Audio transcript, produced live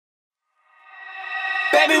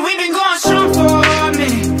Baby, we been going strong for a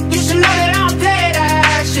minute. You should know that I don't play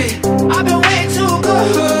that shit. I've been way too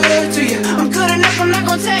good to you. I'm good enough, I'm not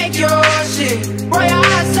gonna take your shit. Roll your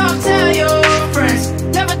eyes off, tell your friends.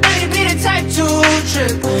 Never thought you'd be the type to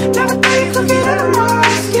trip. Never thought you could get under my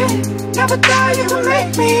skin. Never thought you would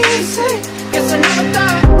make me sick. Guess I never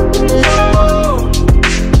thought. Oh.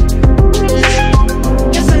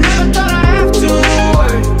 Guess I never thought I'd have to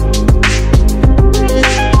work.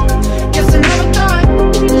 Guess I never thought.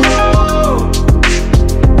 Oh.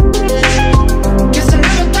 Guess I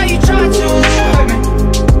never thought you tried to hurt me.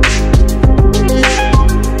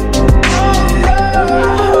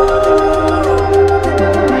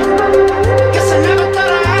 Guess I never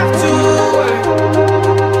thought I'd have to work.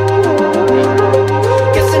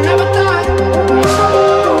 Guess I never thought.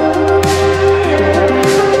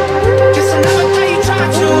 Guess I never thought you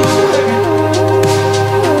tried to hurt me.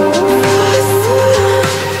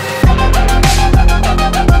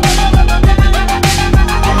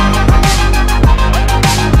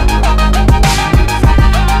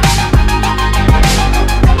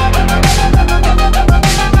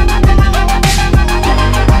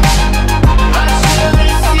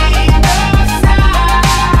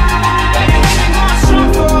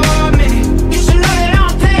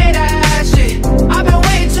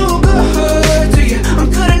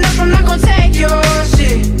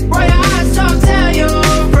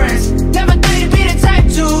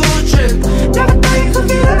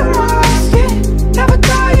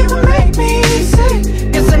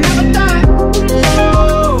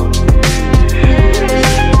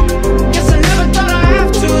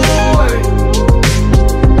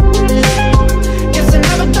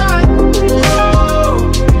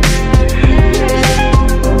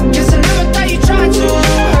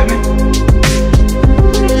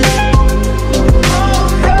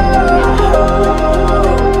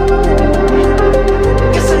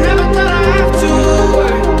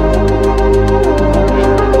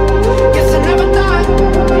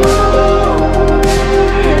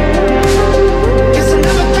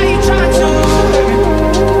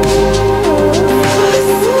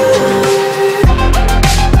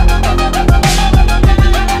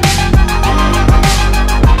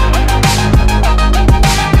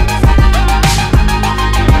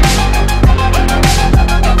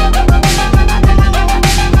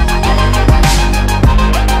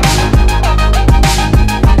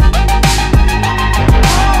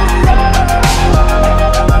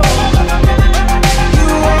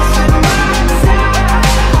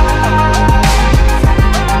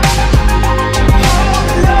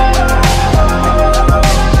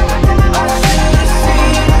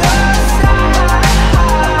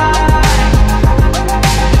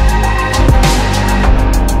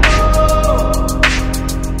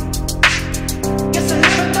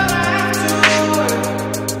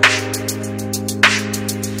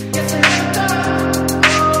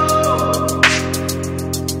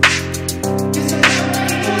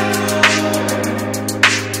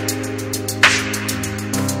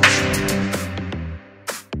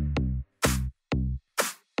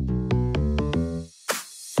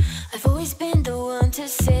 I've always been the one to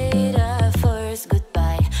say the first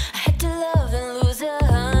goodbye. I had to love and lose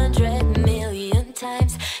 100 million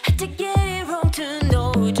times. Had to get it wrong to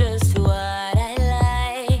know just what I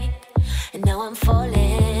like. And now I'm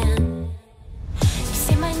falling. You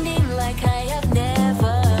say my name like I have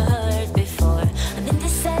never heard before. I'm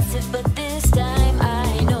indecisive, but this time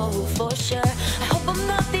I know for sure. I hope I'm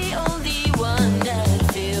not the only one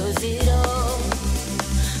that feels it all.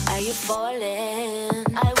 Are you falling?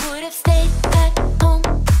 I would have stayed at home,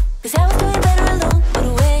 'cause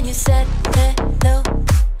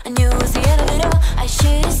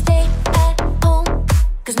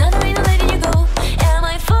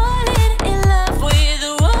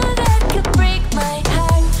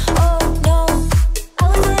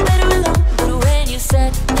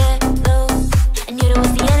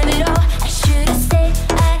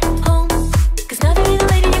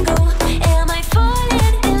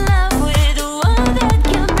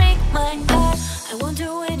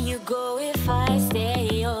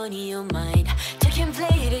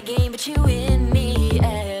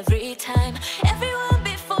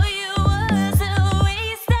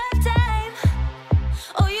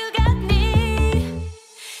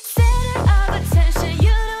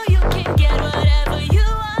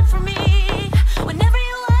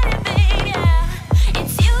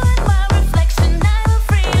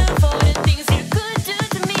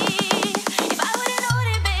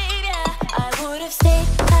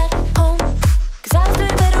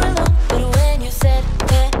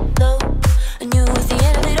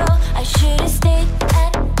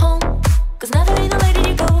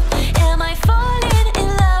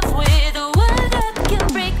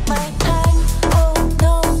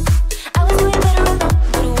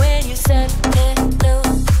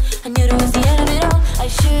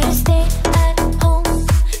stay at home?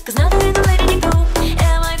 'Cause nothing in the way that you go.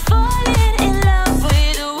 Am I falling in love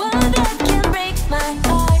with the one that can break my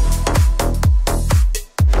heart?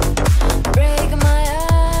 Break my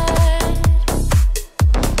heart.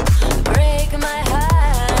 Break my heart.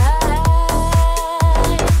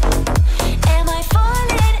 Am I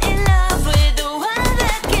falling in love with the one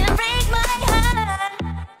that can break my heart?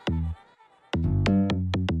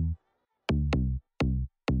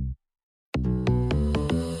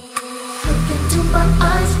 Look into my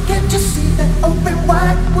eyes, can't you see that open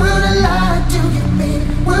wide? Would I lie to you, me?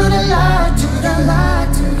 Would I lie to you, lie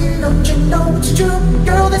to you? Don't you know it's true?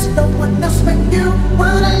 Girl, there's no one else but you.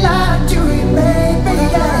 Would I lie to you, baby?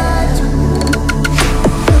 Yeah.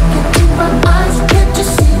 Look into my eyes, can't you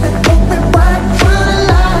see that open wide? Would I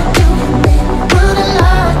lie to you, me? Would I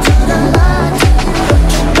lie to you, lie to you? Don't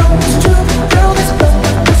you know it's true? Girl, there's no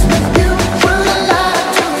one else but you. Would I lie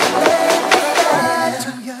to you, baby?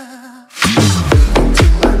 Yeah. Into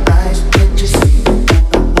my eyes, can't you see that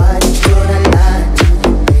open wide? Would I lie to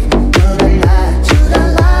you, baby? Would I lie to you,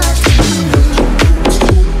 lie to you? Don't you know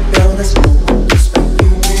it's true? Girl, there's no one else but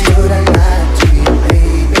you. Would I lie to you,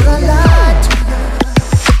 baby? Would I lie to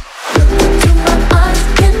you? Look into my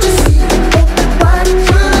eyes, can't you see that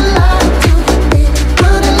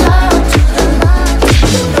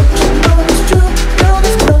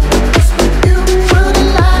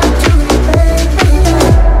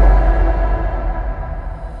open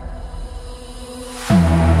wide? Would I lie to you,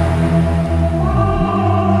 baby? Would I lie to you,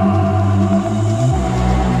 lie to you? Don't you know it's true?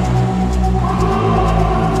 Girl, there's no one else but you.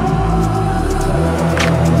 Would I lie to you,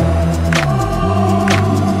 baby? Yeah.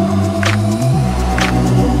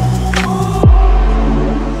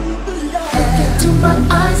 Look into my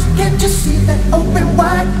eyes, can't you see that open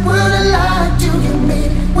wide? Would I lie to you, me?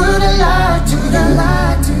 Would I lie to you,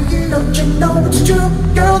 lie to you? Don't you know it's true?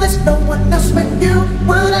 Girl, there's no one else but you.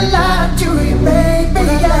 Would I lie to you,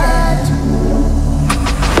 baby? Yeah.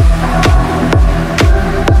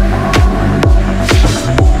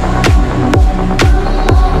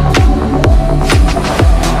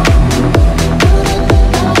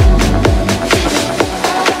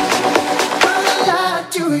 Would I lie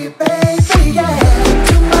to you, baby? Yeah.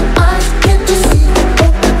 Into my eyes, can't you see that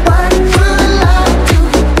open wide? Would I lie to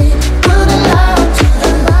you, baby? Would I lie to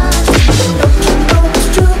you, lie to you? Don't you know it's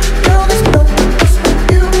true? Girl, there's no one else but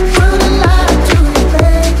you. Would I lie to you,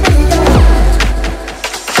 baby? Yeah.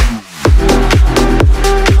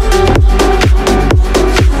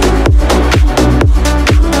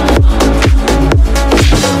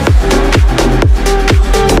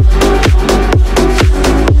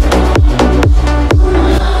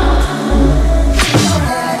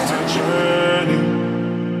 Journey,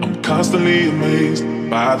 I'm constantly amazed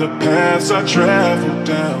by the paths I travel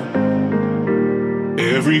down.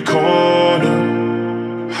 Every corner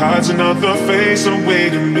hides another face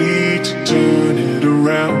awaiting me to turn it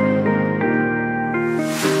around.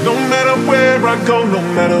 No matter where I go, no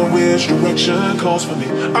matter which direction calls for me,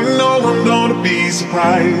 I know I'm gonna be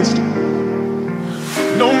surprised.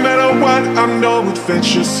 No matter what, I know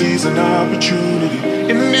adventure sees an opportunity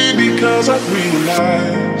in me because I've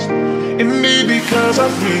realized, in me because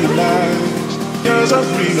I've realized, cause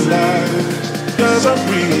I've realized, cause I've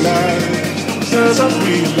realized, cause I've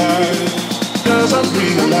realized, cause I've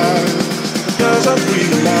realized, cause I've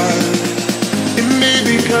realized, in me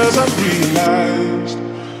because I've realized,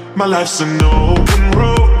 my life's an open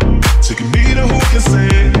road, taking me to who can say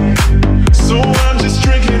it. So I'm just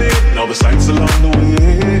drinking it, and all the sights along the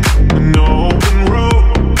way. An open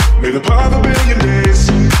road, made up of a billion days.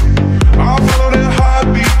 I'll follow that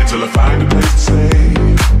heartbeat until I find a place to stay.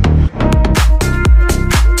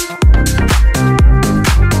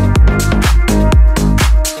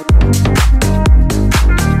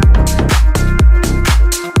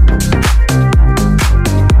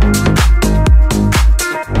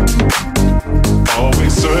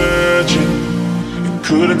 Always searching, and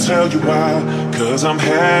couldn't tell you why. Cause I'm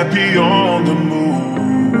happy on the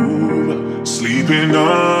move, sleeping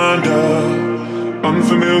under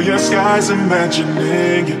unfamiliar skies,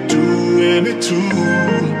 imagining you're doing it too.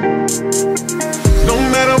 No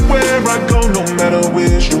matter where I go, no matter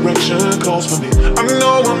which direction calls for me, I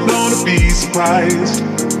know I'm gonna be surprised.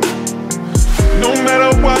 No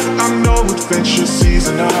matter what, I know adventure sees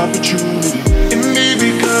an opportunity in me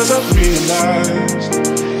because I've realized,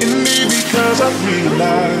 in me because I've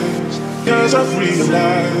realized, cause I've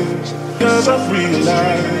realized, cause I've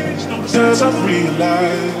realized, cause I've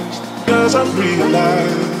realized, cause I've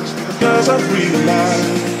realized, cause I've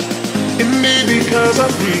realized, in me because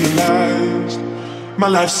I've realized, my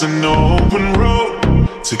life's an open road,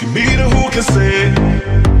 taking me to who can say it.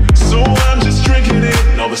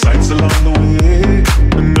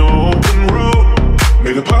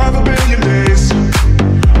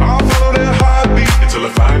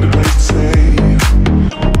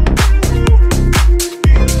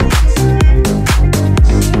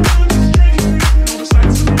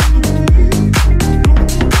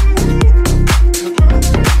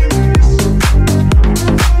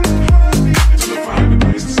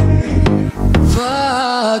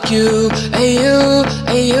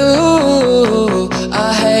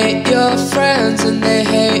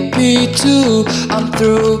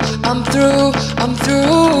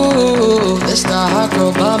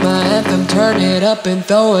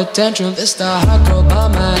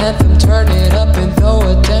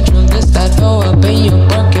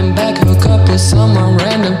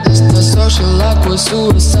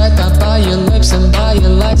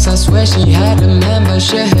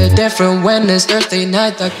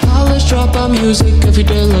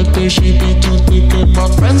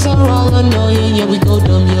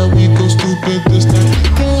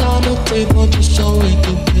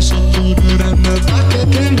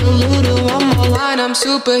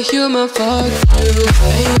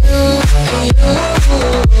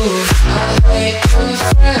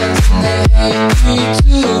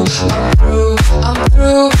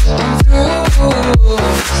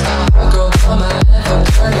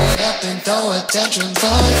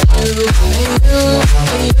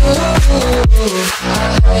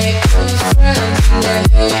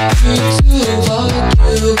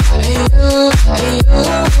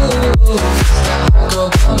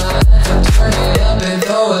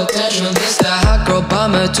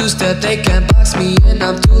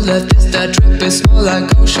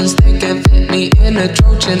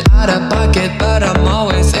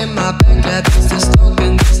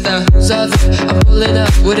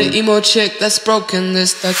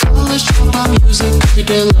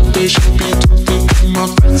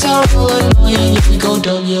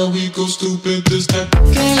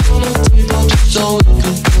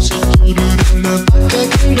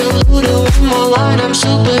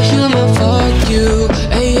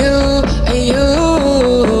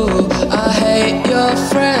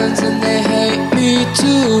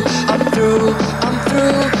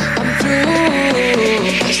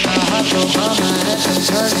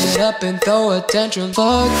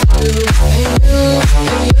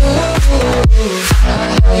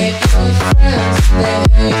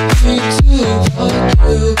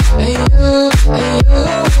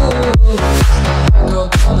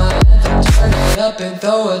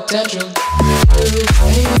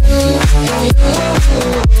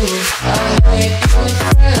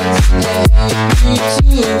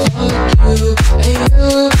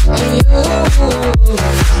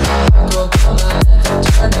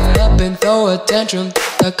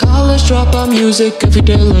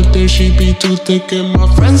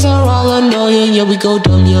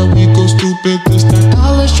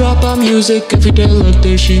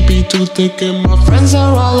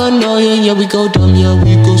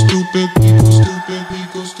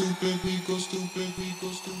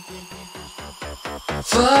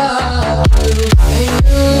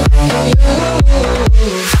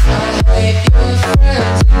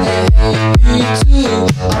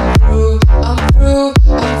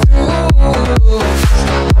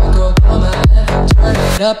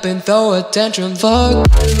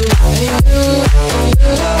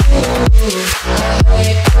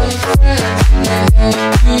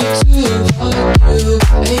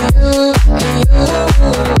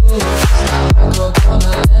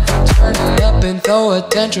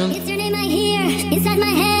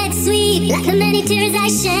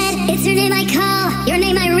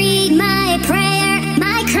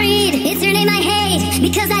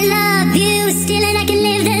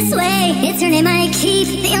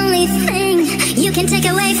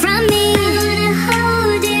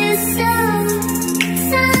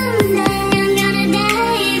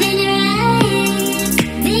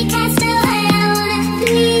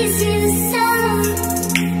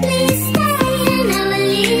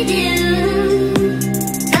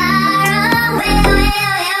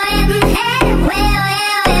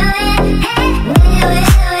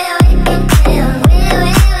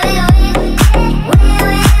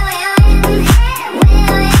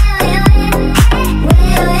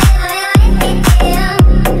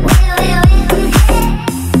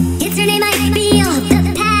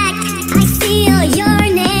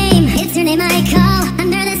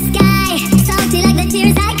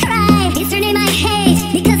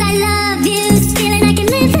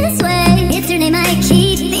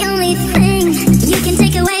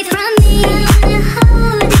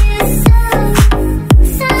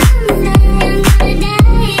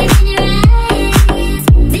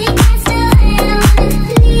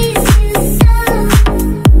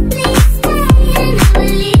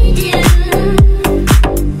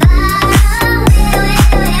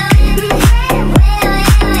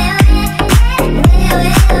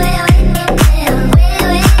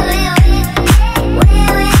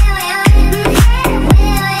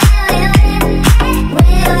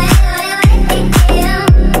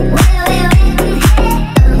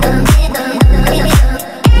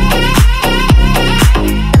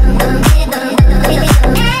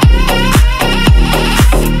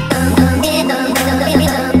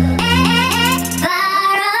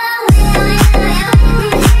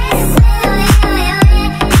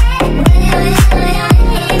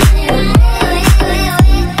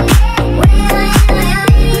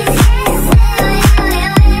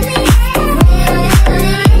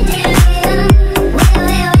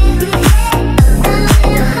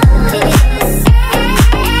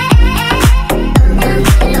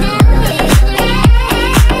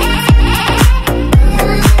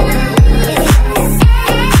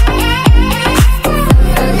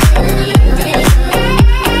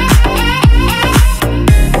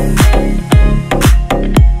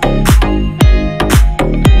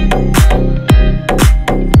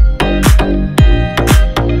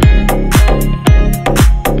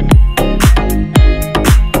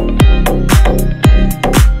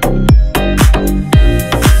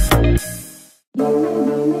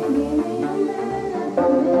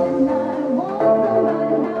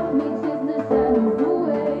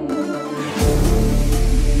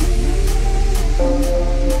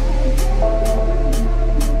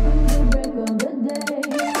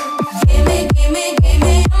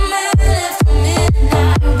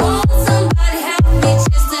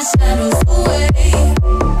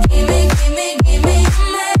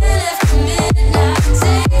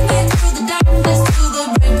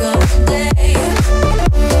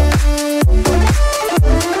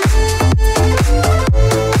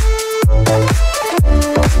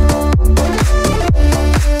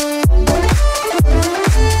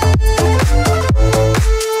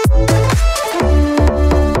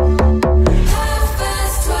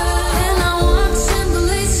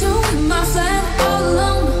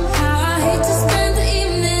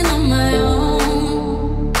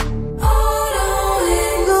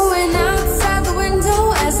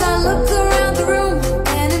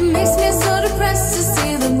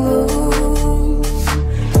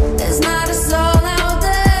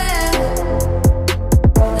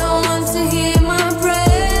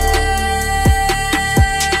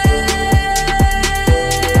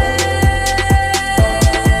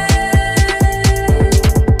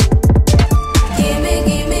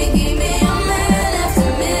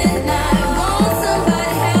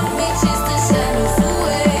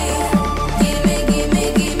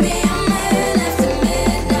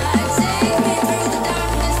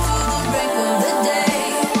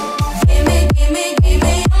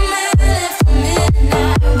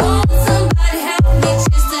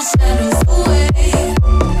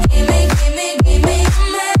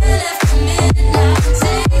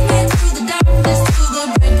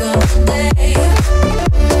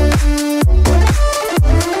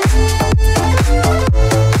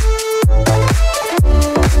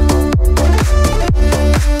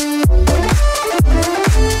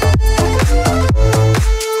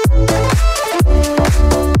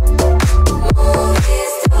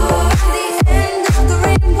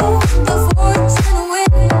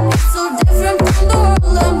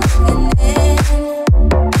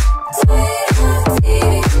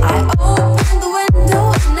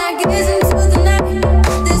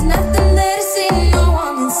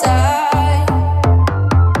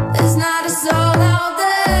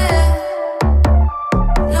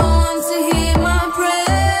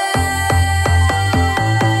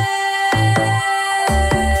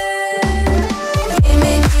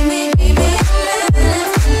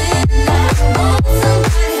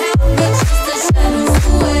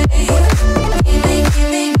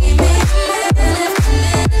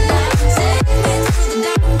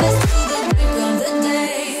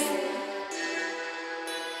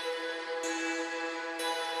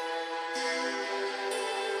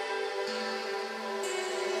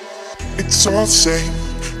 all the same,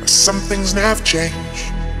 but some things never change.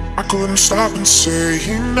 I couldn't stop and say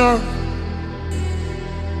enough.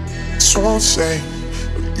 It's all the same,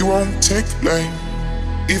 but you won't take the blame,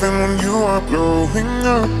 even when you are blowing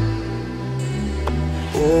up.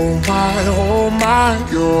 Oh my,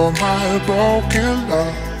 you're my broken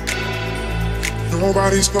love.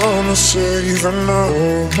 Nobody's gonna save enough.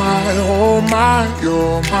 Oh my,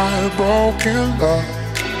 you're my broken love.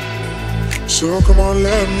 So come on,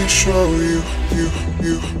 let me show you.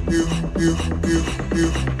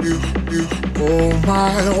 Oh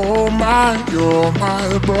my, you're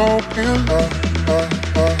my broken love.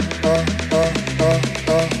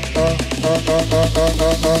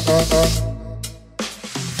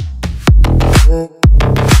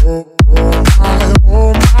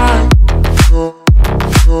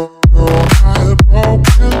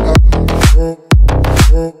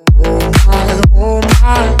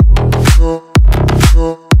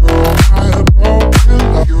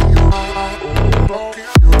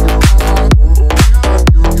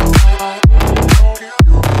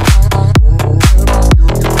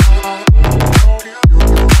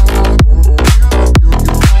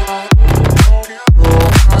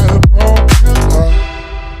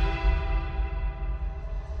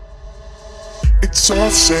 It's all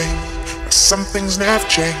the same, but some things never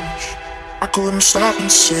change. I couldn't stop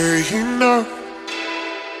and say enough.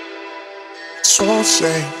 It's all the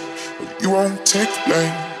same, but you won't take the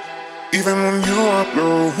blame, even when you are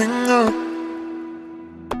blowing up.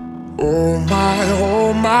 Oh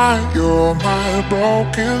my, you're my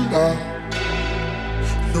broken love.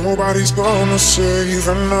 Nobody's gonna save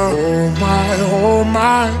enough. Oh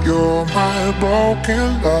my, you're my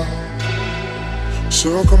broken love.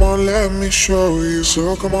 So come on, let me show you.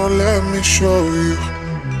 So come on, let me show you.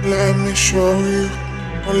 Let me show you.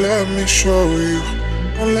 Oh, let me show you.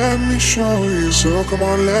 Oh, let me show you. So come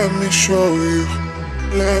on, let me show you.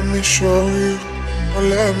 Let me show you. Oh,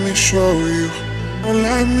 let me show you. Oh,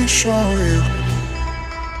 let me show you.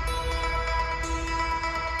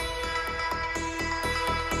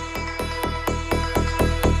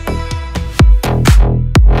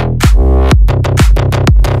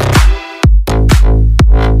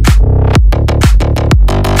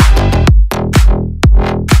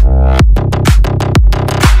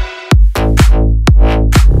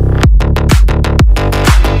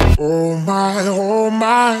 Oh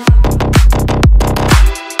my,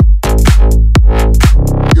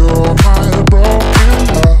 you're my brother.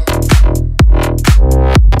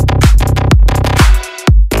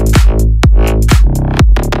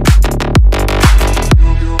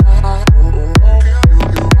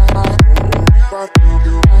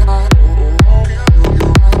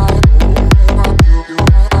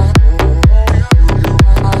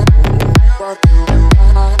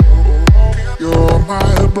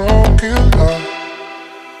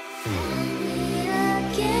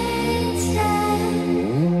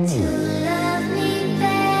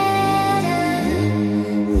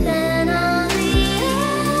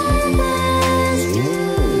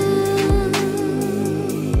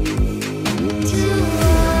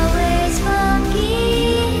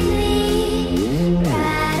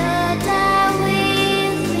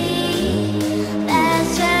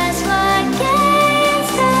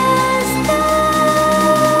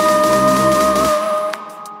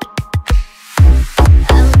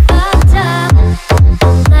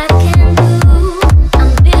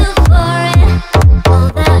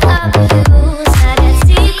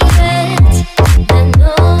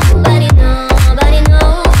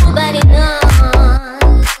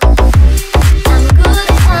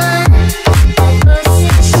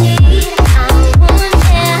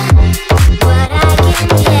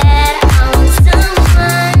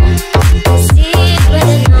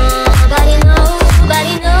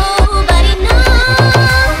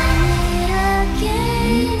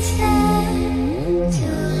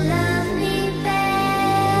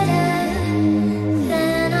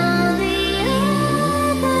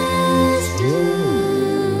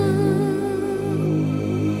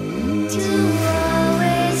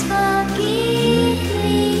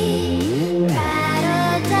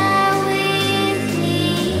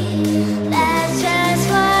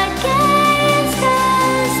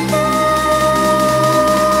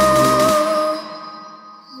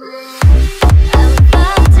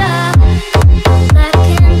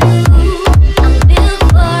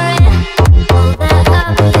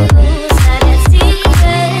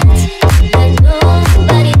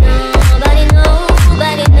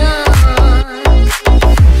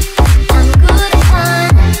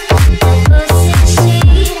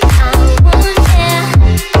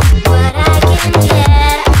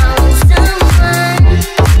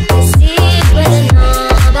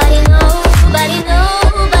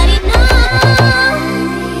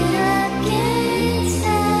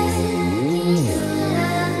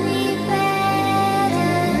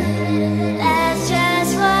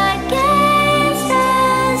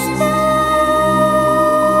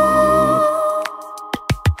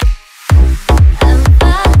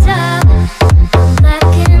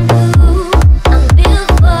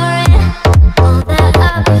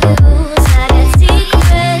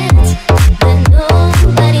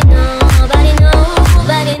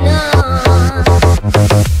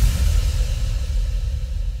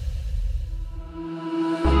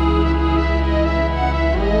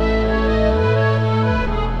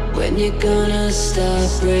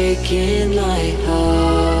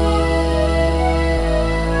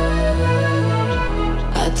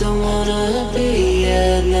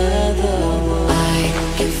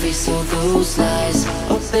 face all those lies.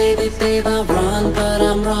 Oh baby, babe, I run, but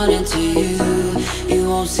I'm running to you. You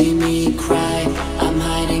won't see me cry, I'm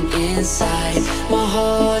hiding inside. My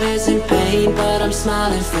heart is in pain, but I'm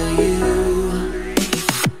smiling for you.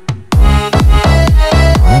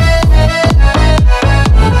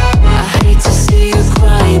 I hate to see you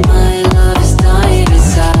cry, my love is dying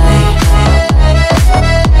inside.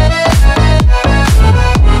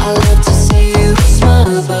 I love to see you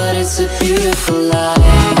smile, but it's a beautiful lie.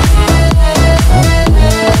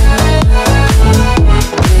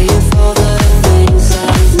 Paying for the things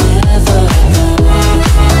I've never done.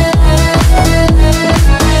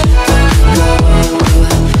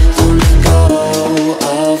 Don't let go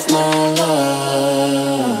of my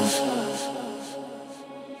love.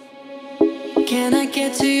 Can I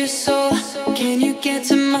get to your soul? Can you get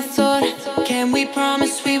to my thought? Can we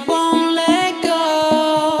promise we won't let go?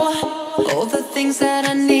 All the things that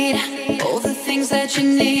I need, all the things that you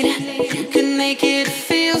need, you can make it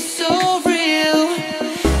feel so real.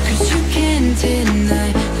 Cause you can't deny,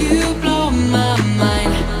 you blow my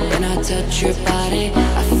mind. When I touch your body,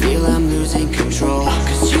 I feel I'm losing control.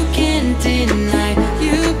 Cause you can't deny,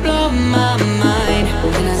 you blow my mind.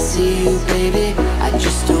 When I see you, baby, I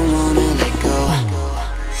just don't wanna let go.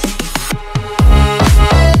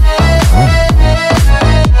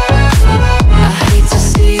 I hate to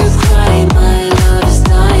see you cry, my love is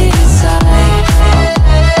dying inside.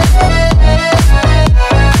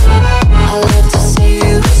 I love to see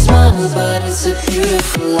you smile, but it's a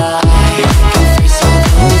beautiful lie. I can face all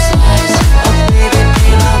those lies. Oh baby,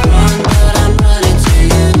 babe, I run, but I'm running to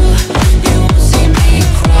you. You won't see me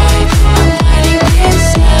cry, I'm hiding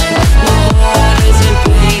inside. My heart is in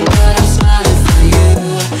pain, but I'm smiling for you.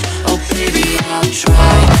 Oh baby, I'll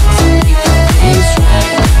try to make the things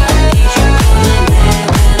right. I need you coming there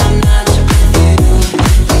when I'm not with you.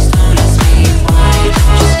 Please don't ask me why,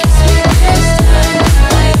 just kiss me this time.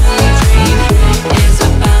 My only dream is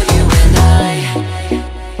about you and I.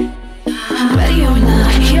 Ready or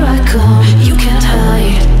not, here I come, you can't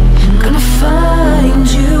hide. Gonna find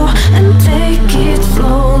you and take it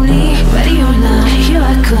slowly. Ready or not, here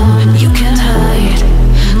I come, you can't hide.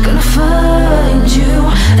 Gonna find you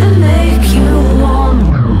and make you want.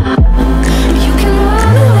 You can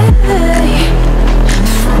run away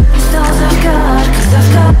from the stars I've got, cause I've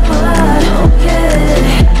got blood, oh yeah.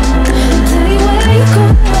 Tell you where you go,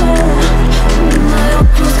 my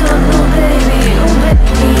uncle's got no baby, oh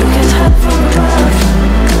baby. You can't hide from the rock.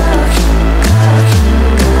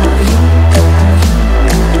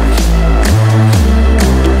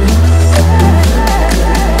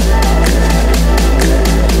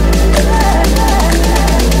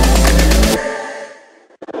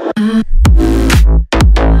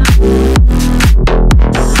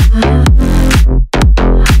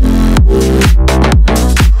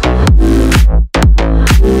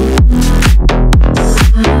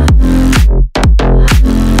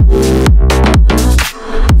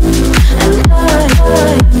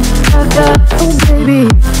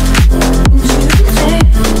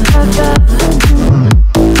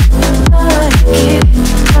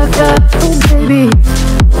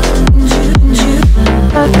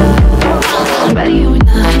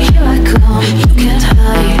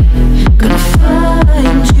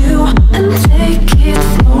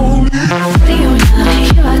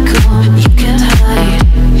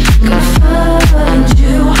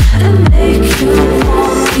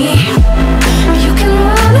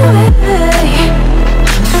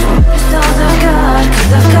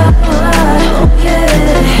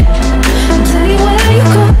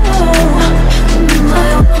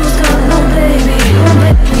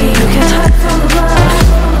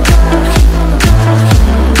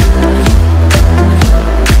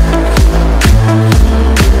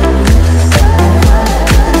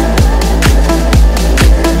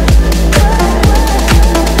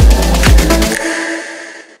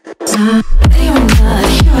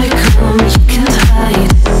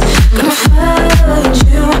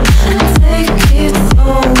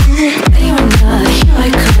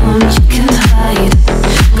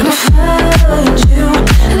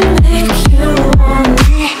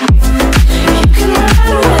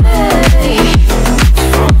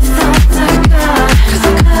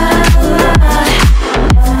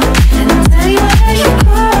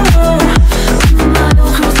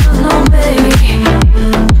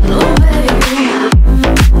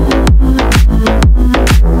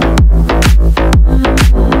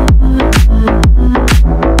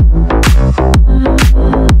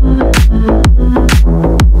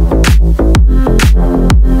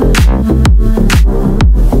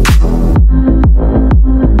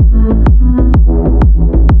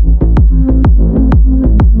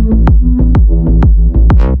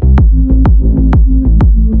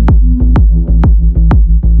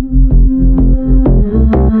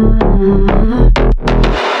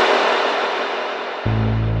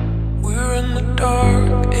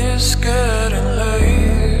 it's getting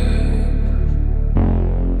late.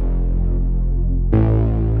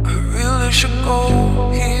 I really should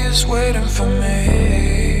go, he's waiting for me.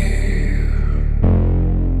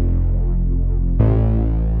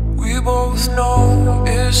 We both know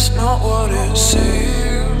it's not what it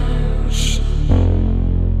seems.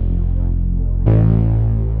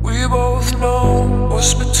 We both know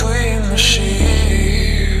what's between the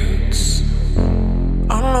sheets.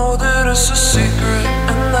 I know that it's a secret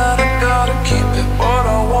and that I gotta keep it, but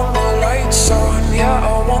I want the lights on,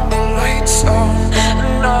 yeah, I want the lights on.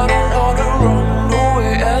 And I don't wanna run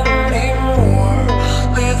away anymore.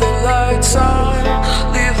 Leave the lights on,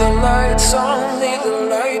 leave the lights on, leave the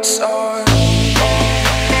lights on.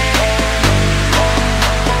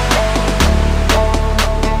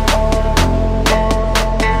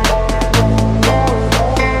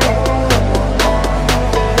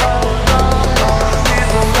 Leave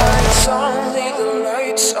the lights on, leave the lights on.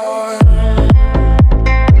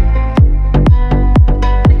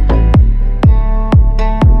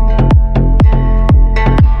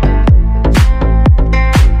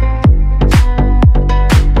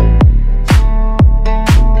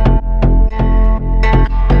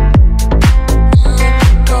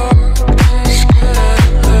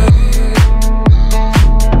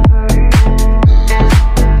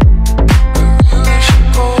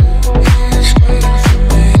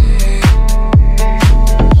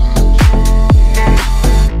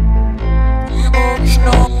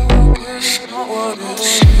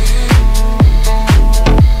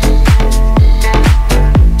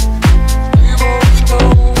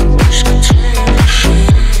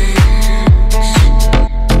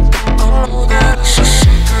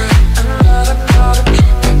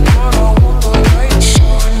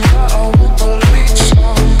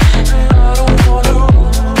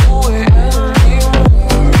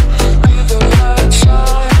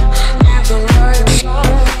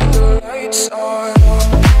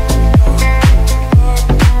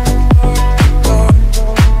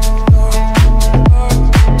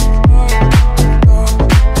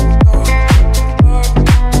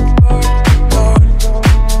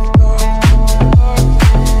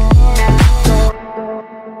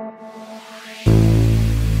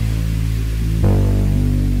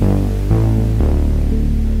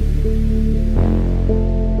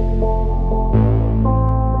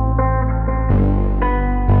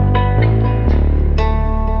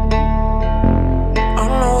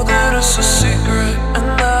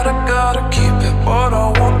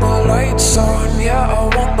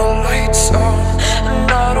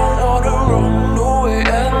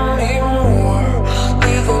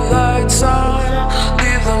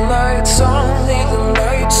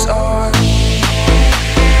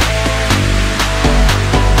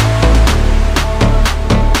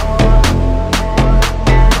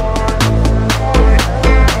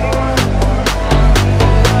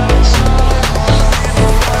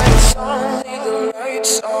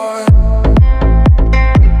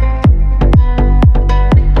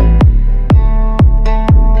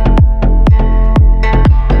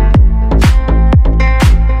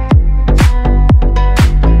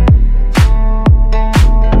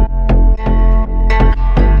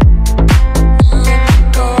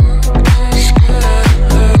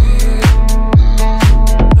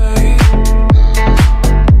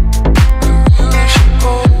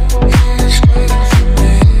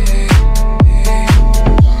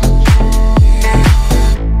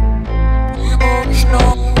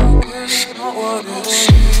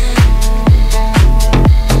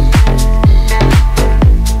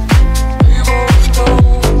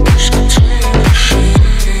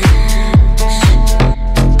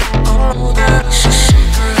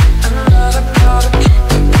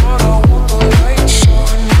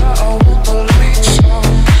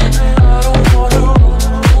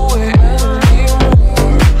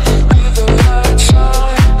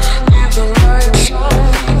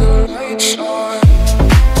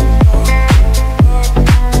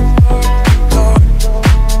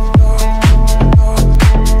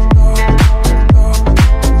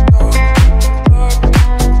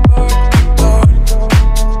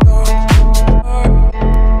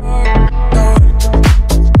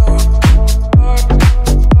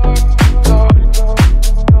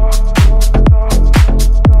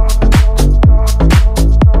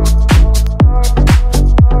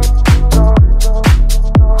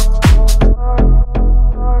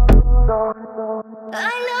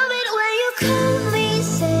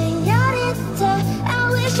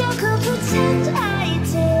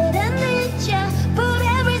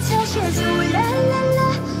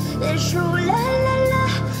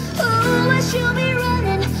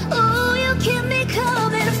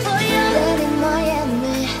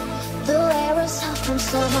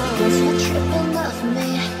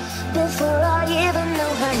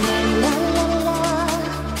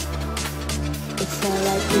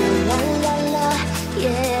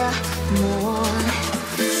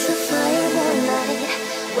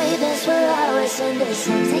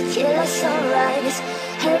 seems they kill us sunrise.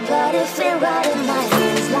 Her body fit right in my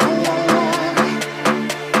hands, la la la.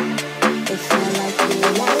 It felt like you,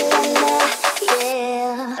 la la la,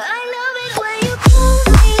 yeah. I love it when you call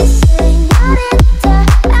me Señorita.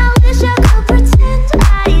 I wish I could pretend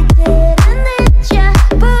I didn't need ya,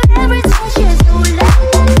 but every touch is ooh la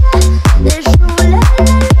la la. There's ooh la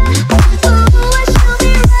la la. Ooh, I should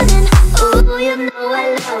be running. Ooh, you know I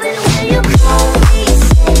love it when you call me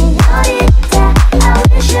Señorita. I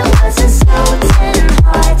wish it wasn't so damn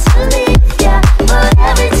hard to leave ya, but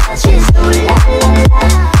every touch is ooh la la la.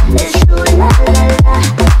 There's ooh la la la.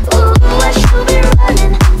 Ooh, I should be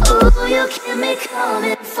running. Ooh, you keep me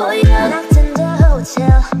coming for you. Locked in the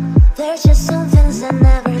hotel, there's just some things that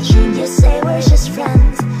never change. You say we're just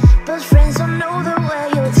friends, but friends don't know the way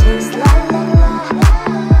you taste. La la la.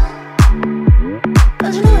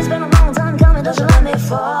 But you know it's been a long time coming, don't you let me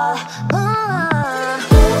fall.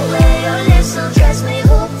 Way your lips will dress me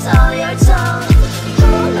hooked on your tongue.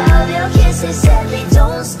 Love your kisses, sadly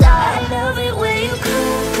don't stop. I love it when you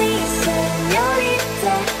call me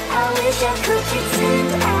Señorita. I wish I could pretend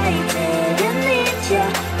I didn't need ya,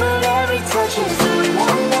 but every touch is ooh la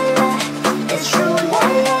la la. It's true, la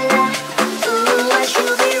la la. Ooh, I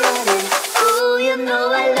should be running. Ooh, you know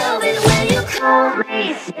I love it when you call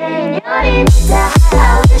me Señorita. I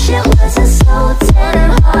wish it wasn't so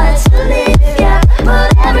damn hard to leave ya, but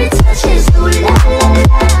every touch is ooh la la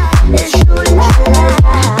la. It's true, la la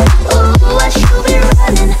la. Ooh, I should be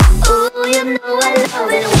running. Ooh, you know I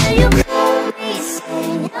love it when you call me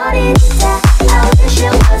Señorita. I wish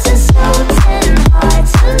it wasn't so damn hard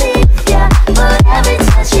to leave ya, but every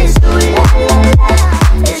touch is ooh la la la.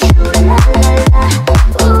 It's true, la la la.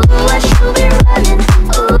 Ooh, I should be running.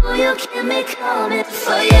 Ooh, you keep me coming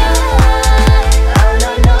for you. Oh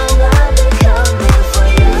no no, I'll be coming for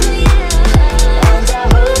you. And I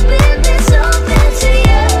hope it means something to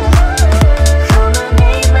you. Call my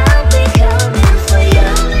name, I'll be coming for you.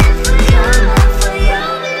 Coming for you,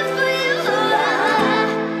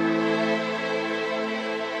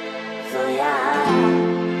 for ya.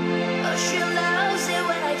 Oh, she loves it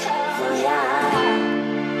when I come for ya.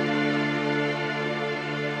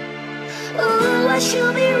 Ooh, I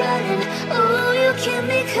should be running. Ooh, you keep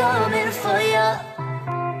me coming for ya.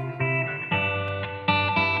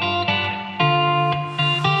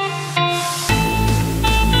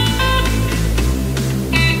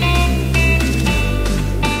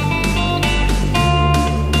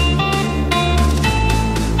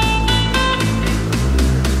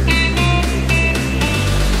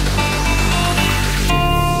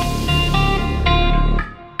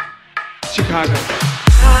 Chicago.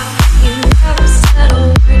 You never said a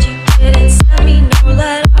word, you didn't send me no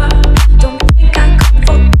letter. Don't think I could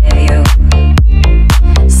forgive you.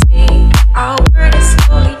 See, our word is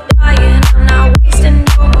slowly dying. I'm not wasting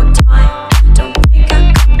no more time. Don't think I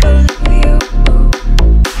could believe you.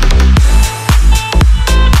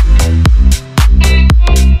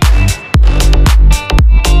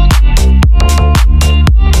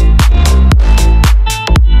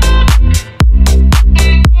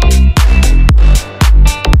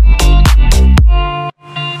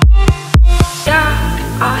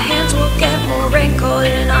 Our hands will get more wrinkled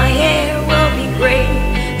and our hair will be gray.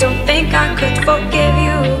 Don't think I could forgive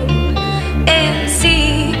you. And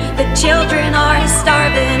see, the children are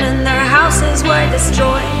starving and their houses were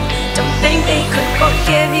destroyed. Don't think they could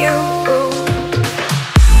forgive you.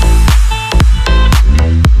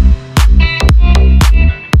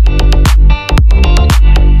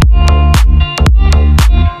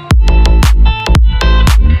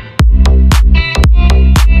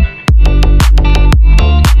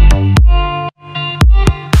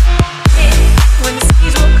 When the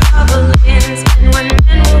seas will cover lands and when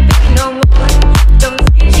men will be no more, don't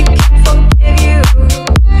think you can forgive you.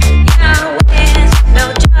 Yeah, when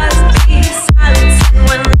they'll just be silence and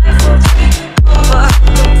when life will be over,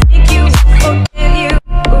 don't think you will forgive you.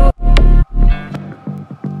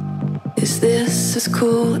 Is this as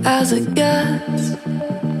cool as it gets?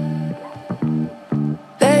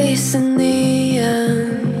 Facing the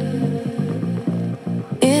end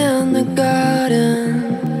in the garden.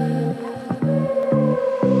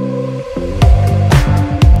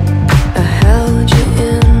 I held you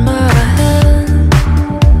in my hand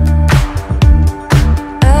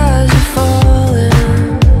as you're falling.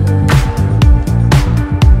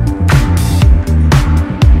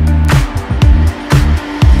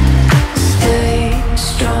 Stay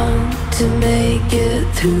strong to make it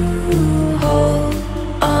through. Hold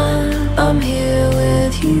on, I'm here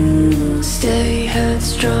with you. Stay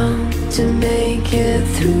headstrong to make it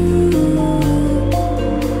through.